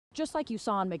Just like you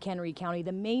saw in McHenry County,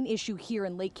 the main issue here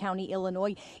in Lake County,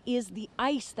 Illinois, is the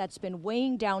ice that's been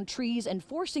weighing down trees and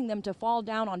forcing them to fall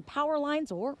down on power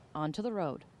lines or onto the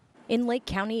road. In Lake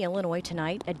County, Illinois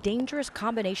tonight, a dangerous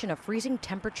combination of freezing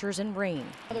temperatures and rain.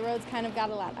 The roads kind of got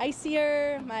a lot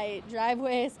icier. My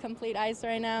driveway is complete ice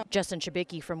right now. Justin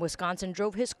Chibicki from Wisconsin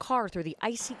drove his car through the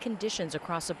icy conditions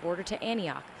across the border to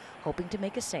Antioch, hoping to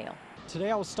make a sale.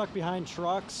 Today I was stuck behind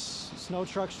trucks, snow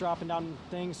trucks dropping down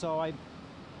things, so I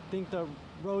think the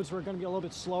roads were going to be a little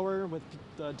bit slower with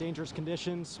the dangerous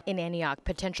conditions. In Antioch,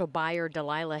 potential buyer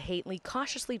Delilah Haitley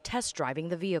cautiously test driving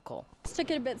the vehicle. Just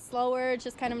took it a bit slower,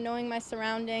 just kind of knowing my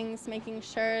surroundings, making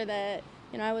sure that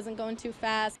I wasn't going too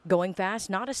fast. Going fast,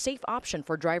 not a safe option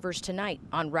for drivers tonight.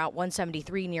 On Route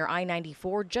 173 near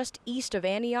I-94, just east of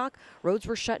Antioch, roads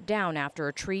were shut down after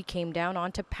a tree came down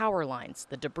onto power lines,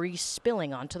 the debris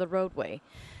spilling onto the roadway.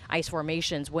 Ice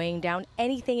formations weighing down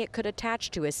anything it could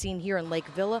attach to, as seen here in Lake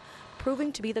Villa,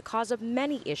 proving to be the cause of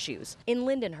many issues. In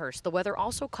Lindenhurst, the weather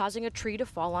also causing a tree to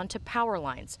fall onto power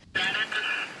lines.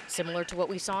 Similar to what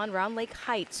we saw in Round Lake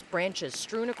Heights, branches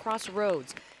strewn across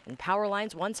roads and power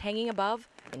lines once hanging above,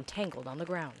 entangled on the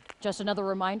ground. Just another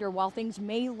reminder, while things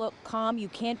may look calm, you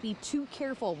can't be too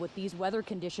careful with these weather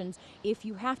conditions if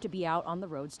you have to be out on the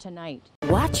roads tonight.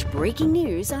 Watch breaking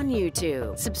news on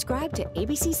YouTube. Subscribe to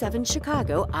ABC7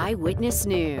 Chicago Eyewitness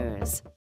News.